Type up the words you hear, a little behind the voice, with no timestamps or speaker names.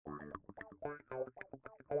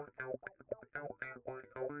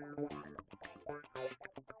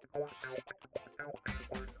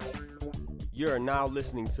You are now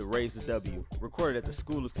listening to Raise the W, recorded at the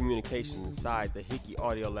School of Communication inside the Hickey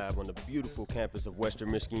Audio Lab on the beautiful campus of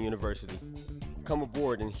Western Michigan University. Come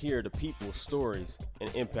aboard and hear the people, stories,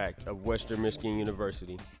 and impact of Western Michigan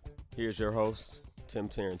University. Here's your host, Tim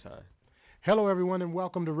Tarentine. Hello, everyone, and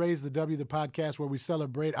welcome to Raise the W, the podcast where we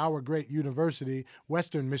celebrate our great university,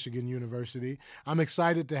 Western Michigan University. I'm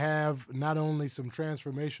excited to have not only some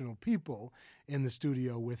transformational people in the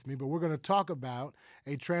studio with me, but we're going to talk about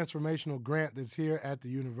a transformational grant that's here at the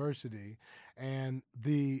university. And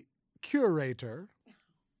the curator,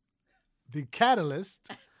 the catalyst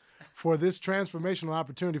for this transformational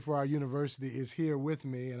opportunity for our university is here with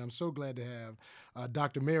me. And I'm so glad to have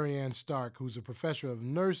Dr. Mary Ann Stark, who's a professor of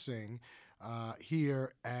nursing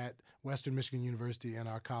here at Western Michigan University and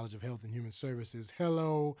our College of Health and Human Services.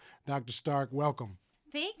 Hello, Dr. Stark. Welcome.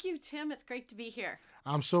 Thank you, Tim. It's great to be here.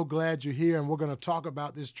 I'm so glad you're here, and we're going to talk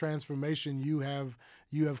about this transformation you have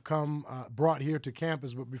come brought here to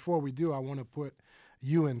campus. But before we do, I want to put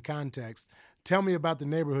you in context. Tell me about the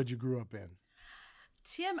neighborhood you grew up in.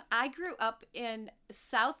 Tim, I grew up in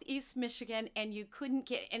Southeast Michigan, and you couldn't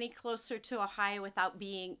get any closer to Ohio without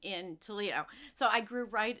being in Toledo. So I grew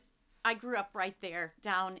up right there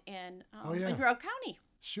down in Monroe County.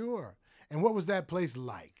 Sure. And what was that place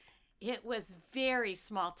like? It was very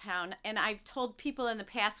small town, and I've told people in the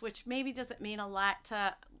past, which maybe doesn't mean a lot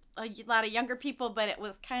to a lot of younger people, but it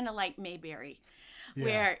was kind of like Mayberry,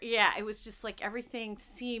 where, it was just like everything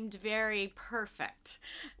seemed very perfect,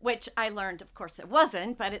 which I learned, of course, it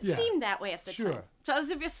wasn't, but it seemed that way at the time. So it was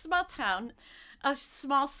a small town, a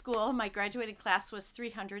small school. My graduating class was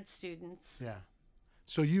 300 students. Yeah.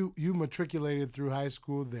 So you matriculated through high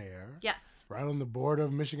school there. Yes. Right on the border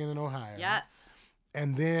of Michigan and Ohio. Yes.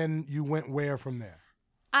 And then you went where from there?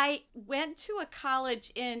 I went to a college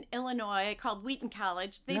in Illinois called Wheaton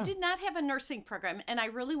College. They did not have a nursing program, and I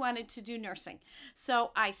really wanted to do nursing.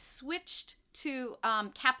 So I switched to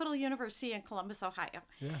Capital University in Columbus, Ohio.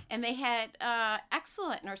 Yeah. And they had an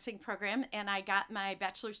excellent nursing program, and I got my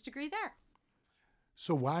bachelor's degree there.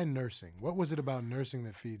 So why nursing? What was it about nursing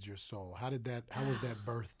that feeds your soul? How was that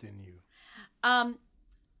birthed in you?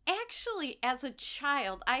 Actually, as a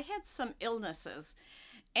child, I had some illnesses,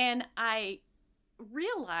 and I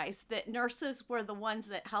realized that nurses were the ones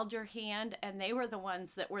that held your hand, and they were the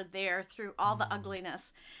ones that were there through all the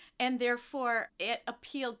ugliness. And therefore, it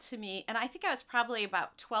appealed to me. And I think I was probably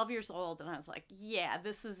about 12 years old, and I was like, yeah,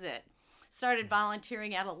 this is it. Started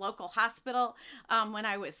volunteering at a local hospital when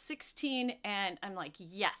I was 16, and I'm like,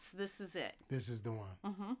 yes, this is it. This is the one.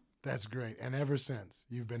 Mm-hmm. That's great. And ever since,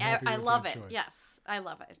 you've been happy with that choice. I love it. Yes, I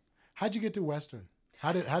love it. How'd you get to Western?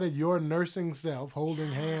 How did your nursing self,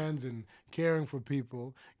 holding hands and caring for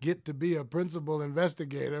people, get to be a principal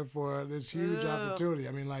investigator for this huge opportunity?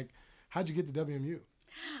 I mean, how'd you get to WMU?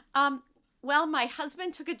 Well, my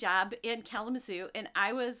husband took a job in Kalamazoo, and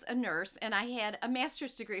I was a nurse, and I had a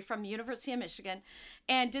master's degree from the University of Michigan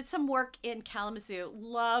and did some work in Kalamazoo.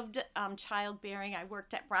 Loved childbearing. I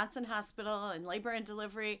worked at Bronson Hospital and labor and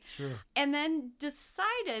delivery. Sure. And then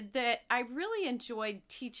decided that I really enjoyed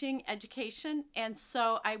teaching education, and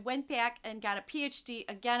so I went back and got a PhD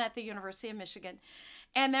again at the University of Michigan.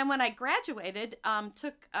 And then when I graduated,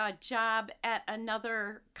 took a job at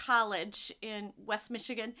another college in West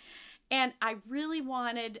Michigan. And I really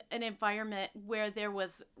wanted an environment where that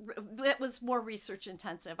was more research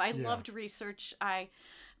intensive. I loved research. I,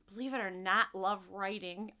 believe it or not, love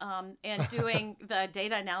writing and doing the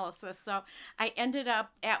data analysis. So I ended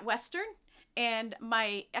up at Western, and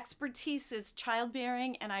my expertise is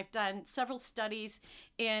childbearing, and I've done several studies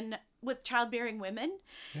with childbearing women.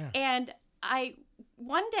 Yeah. And I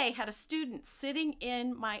one day had a student sitting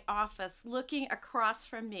in my office looking across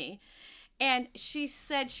from me. And she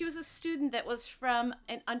said she was a student that was from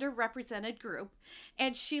an underrepresented group.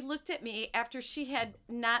 And she looked at me after she had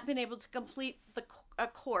not been able to complete a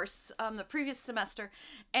course the previous semester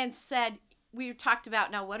and said, we talked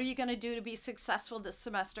about, now, what are you going to do to be successful this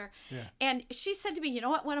semester? Yeah. And she said to me, you know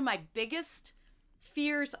what, one of my biggest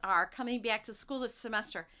fears are coming back to school this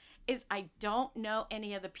semester is I don't know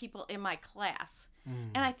any of the people in my class.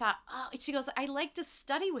 And I thought, she goes, I like to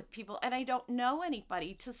study with people, and I don't know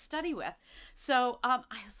anybody to study with. So I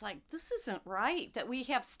was like, this isn't right, that we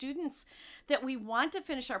have students that we want to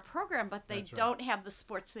finish our program, but they don't have the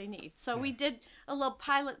sports they need. So we did a little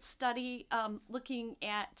pilot study looking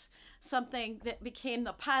at something that became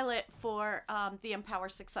the pilot for the Empower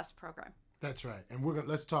Success program. That's right. And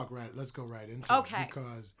let's go right into it.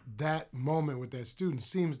 Because that moment with that student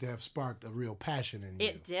seems to have sparked a real passion in you.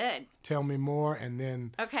 It did. Tell me more, and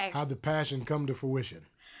then how the passion come to fruition.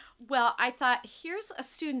 Well, I thought, here's a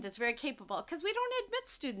student that's very capable, because we don't admit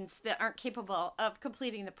students that aren't capable of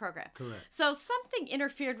completing the program. Correct. So something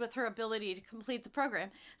interfered with her ability to complete the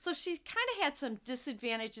program. So she kind of had some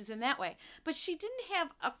disadvantages in that way. But she didn't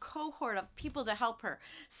have a cohort of people to help her.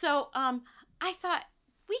 So I thought,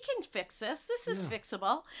 we can fix this. This is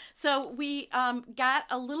fixable. So we got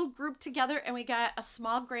a little group together, and we got a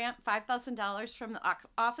small grant, $5,000 from the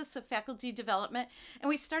Office of Faculty Development, and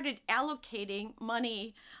we started allocating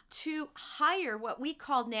money to hire what we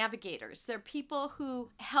call navigators. They're people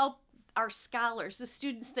who help our scholars, the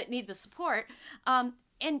students that need the support,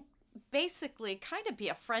 and basically kind of be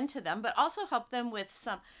a friend to them, but also help them with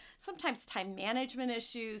sometimes time management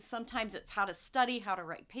issues. Sometimes it's how to study, how to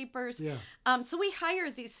write papers. Yeah. So we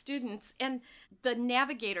hired these students and the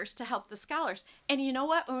navigators to help the scholars. And you know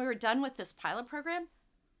what? When we were done with this pilot program,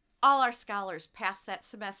 all our scholars passed that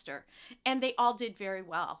semester, and they all did very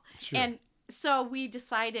well. Sure. And so we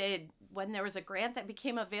decided, when there was a grant that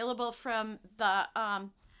became available from the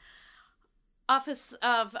Office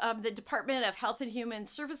of the Department of Health and Human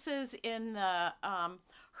Services in the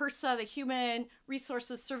HRSA, the Human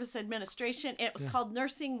Resources Service Administration, and it was called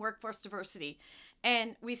Nursing Workforce Diversity.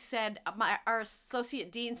 And we said, our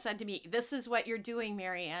associate dean said to me, "This is what you're doing,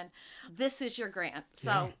 Marianne. This is your grant."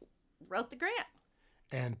 So wrote the grant.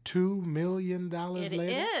 And $2 million later?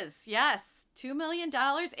 It is, yes. $2 million.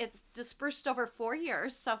 It's dispersed over 4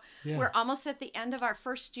 years. So we're almost at the end of our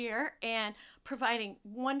first year and providing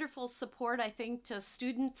wonderful support, I think, to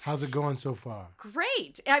students. How's it going so far?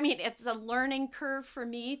 Great. I mean, it's a learning curve for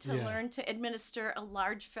me to learn to administer a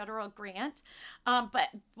large federal grant. But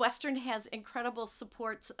Western has incredible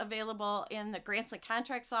supports available in the Grants and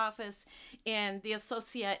Contracts Office, in the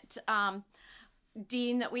associate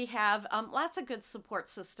dean that we have, lots of good support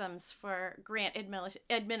systems for grant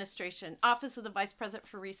administration. Office of the Vice President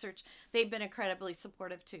for Research, they've been incredibly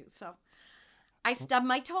supportive too. So I stub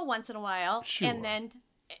my toe once in a while, and then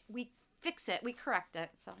we fix it, we correct it.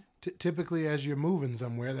 So typically, as you're moving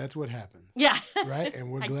somewhere, that's what happens. Yeah. Right?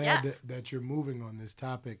 And we're glad that you're moving on this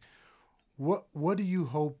topic. What do you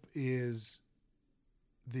hope is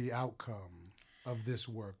the outcome of this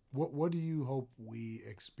work? What do you hope we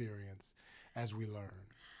experience as we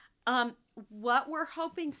learn? What we're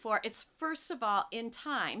hoping for is, first of all, in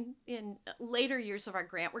later years of our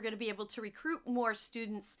grant, we're going to be able to recruit more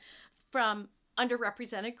students from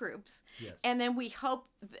underrepresented groups. Yes. And then we hope,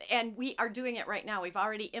 and we are doing it right now, we've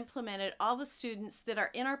already implemented all the students that are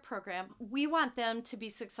in our program. We want them to be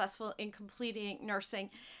successful in completing nursing,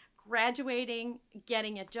 graduating,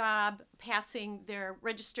 getting a job, passing their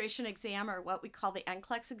registration exam, or what we call the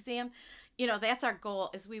NCLEX exam. You know, that's our goal,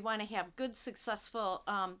 is we want to have good, successful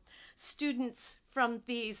students from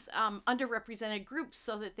these underrepresented groups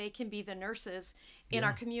so that they can be the nurses in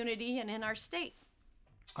our community and in our state.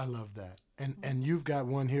 I love that. And you've got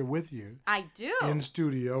one here with you. I do. In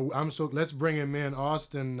studio. Let's bring him in.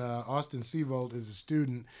 Austin Seavolt is a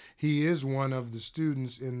student. He is one of the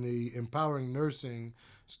students in the Empowering Nursing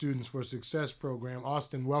Students for Success program.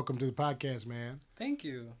 Austin, welcome to the podcast, man. Thank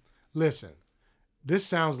you. Listen, this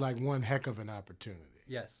sounds like one heck of an opportunity.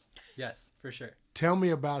 Yes, for sure. Tell me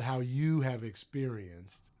about how you have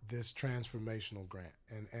experienced this transformational grant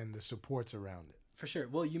and the supports around it. For sure.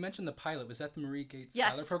 Well, you mentioned the pilot. Was that the Marie Gates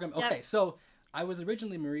Yes. Scholar Program? Yes. Okay, so I was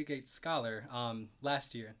originally Marie Gates Scholar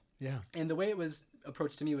last year. Yeah. And the way it was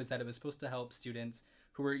approached to me was that it was supposed to help students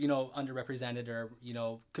who were, underrepresented or,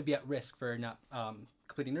 could be at risk for not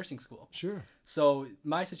completing nursing school. Sure. So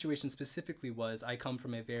my situation specifically was I come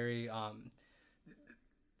from a very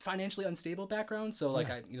financially unstable background. So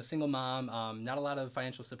single mom, not a lot of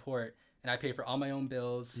financial support, and I pay for all my own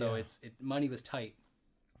bills. So money was tight.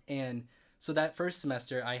 And so that first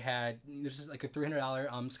semester I had just like a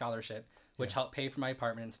 $300 scholarship, which helped pay for my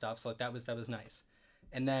apartment and stuff. So that was nice.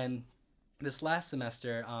 And then this last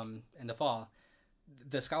semester in the fall,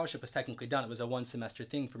 the scholarship was technically done. It was a one semester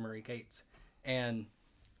thing for Marie Gates. And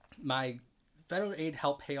my federal aid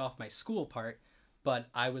helped pay off my school part, but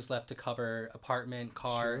I was left to cover apartment,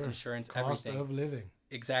 car, insurance, everything. Cost of living.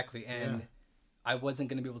 Exactly. And I wasn't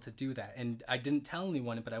going to be able to do that. And I didn't tell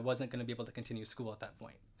anyone, but I wasn't going to be able to continue school at that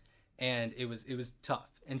point. And it was tough.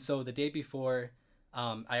 And so the day before,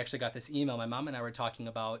 I actually got this email. My mom and I were talking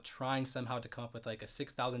about trying somehow to come up with like a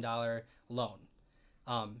 $6,000 loan.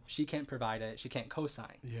 She can't provide it. She can't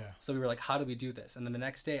co-sign. Yeah. So we were like, how do we do this? And then the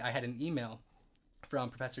next day I had an email from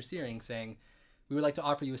Professor Searing saying, we would like to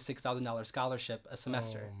offer you a $6,000 scholarship a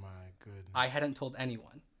semester. Oh my goodness. I hadn't told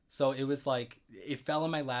anyone. So it was like, it fell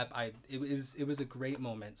in my lap. It was a great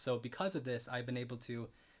moment. So because of this, I've been able to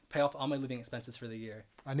pay off all my living expenses for the year.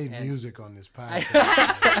 I need And- music on this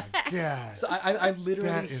podcast. God, So I'm literally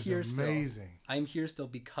that is here still. amazing. I'm here still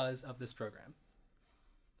because of this program,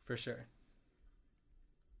 for sure.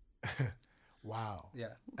 Wow, Yeah,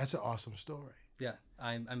 that's an awesome story. yeah.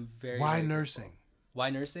 I'm very. Why very nursing grateful. Why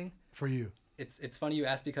nursing? for you? It's funny you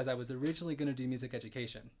asked because I was originally going to do music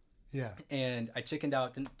education, Yeah, and I chickened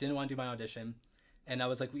out, didn't want to do my audition, and I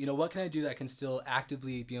was like, you know, what can I do that can still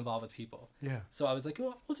actively be involved with people? yeah. So I was like,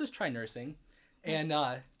 well, we'll just try nursing. And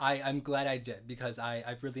I'm glad I did because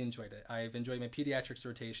I've really enjoyed it. I've enjoyed my pediatrics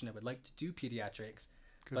rotation. I would like to do pediatrics.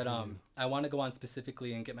 Good But for you. I want to go on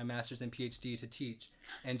specifically and get my master's and PhD to teach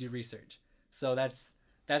and do research. So that's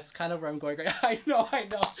kind of where I'm going right. I know.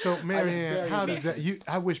 So, I'm Marianne, very how does passionate. that?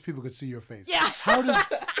 I wish people could see your face. Yeah.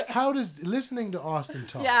 How does listening to Austin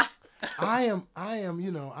talk? Yeah. I am.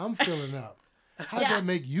 You know, I'm filling up. How does Yeah. that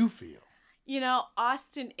make you feel? You know,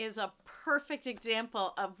 Austin is a perfect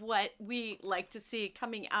example of what we like to see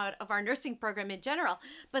coming out of our nursing program in general,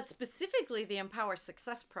 but specifically the Empower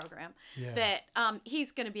Success program. Yeah. That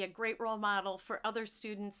he's going to be a great role model for other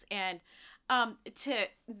students, and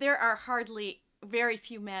there are hardly very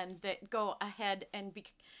few men that go ahead and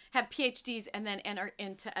have PhDs and then enter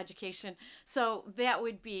into education. So that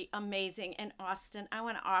would be amazing. And Austin, I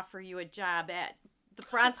want to offer you a job at the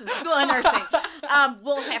Bronson School of Nursing.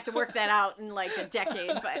 We'll have to work that out in like a decade,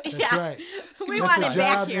 but That's yeah, right. we That's want a it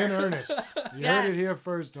back job here. in earnest. You Yes. heard it here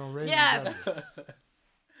first on Radio Yes. W.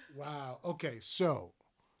 Wow. Okay. So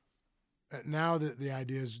now the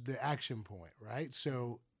idea is the action point, right?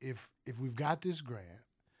 So if we've got this grant,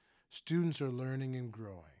 students are learning and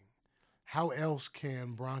growing. How else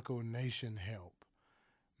can Bronco Nation help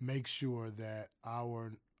make sure that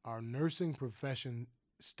our nursing profession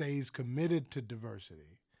stays committed to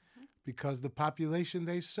diversity, because the population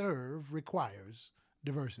they serve requires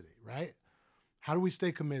diversity, right? How do we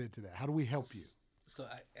stay committed to that? How do we help you? So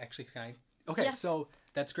can I? Okay, Yes. so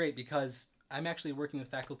that's great because I'm actually working with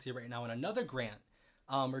faculty right now on another grant.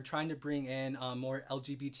 We're trying to bring in more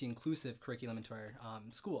LGBT inclusive curriculum into our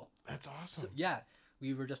school. That's awesome. So, yeah,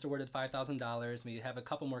 we were just awarded $5,000. We have a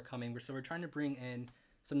couple more coming. So we're trying to bring in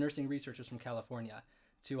some nursing researchers from California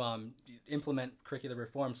to implement curricular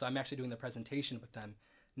reform. So I'm actually doing the presentation with them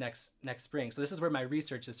next spring. So this is where my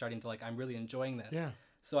research is starting to I'm really enjoying this. Yeah.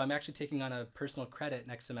 So I'm actually taking on a personal credit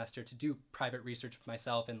next semester to do private research with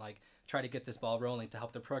myself and try to get this ball rolling to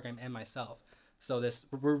help the program and myself. So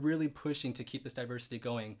we're really pushing to keep this diversity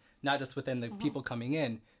going, not just within the people coming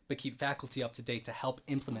in, but keep faculty up to date to help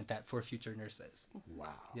implement that for future nurses.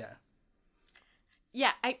 Wow. Yeah.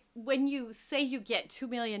 Yeah, when you say you get $2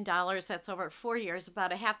 million, that's over 4 years,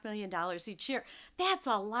 about $500,000 each year. That's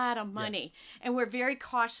a lot of money. Yes. And we're very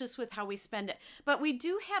cautious with how we spend it. But we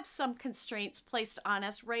do have some constraints placed on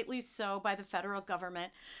us, rightly so, by the federal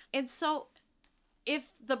government. And so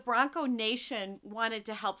if the Bronco Nation wanted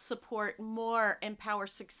to help support more Empower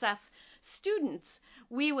Success students,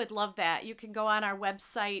 we would love that. You can go on our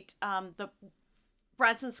website, the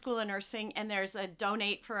Bronson School of Nursing, and there's a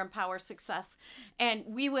donate for Empower Success, and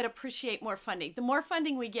we would appreciate more funding. The more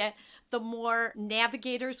funding we get, the more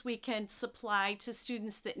navigators we can supply to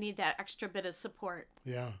students that need that extra bit of support.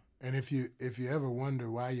 Yeah. And if you ever wonder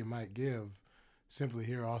why you might give, simply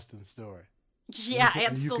hear Austin's story. Yeah, You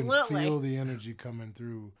absolutely. can feel the energy coming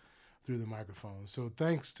through the microphone. So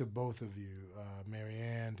thanks to both of you,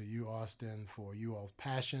 Marianne, to you, Austin, for you all's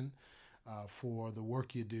passion, for the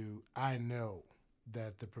work you do. I know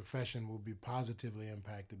that the profession will be positively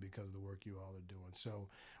impacted because of the work you all are doing. So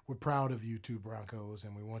we're proud of you two Broncos,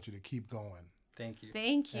 and we want you to keep going Thank you.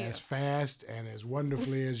 Thank you. as fast and as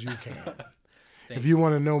wonderfully as you can. Thank If you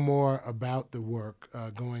want to know more about the work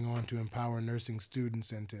going on to empower nursing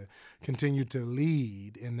students and to continue to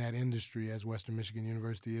lead in that industry as Western Michigan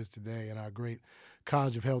University is today and our great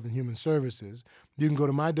College of Health and Human Services, you can go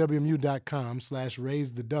to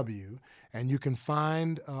mywmu.com/raisethew, and you can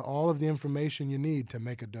find all of the information you need to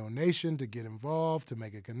make a donation, to get involved, to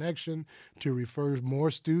make a connection, to refer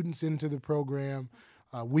more students into the program.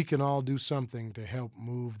 We can all do something to help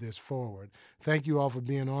move this forward. Thank you all for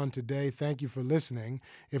being on today. Thank you for listening.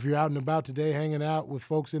 If you're out and about today hanging out with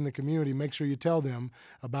folks in the community, make sure you tell them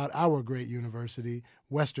about our great university,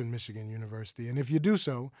 Western Michigan University. And if you do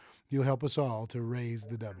so, you'll help us all to raise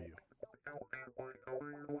the W.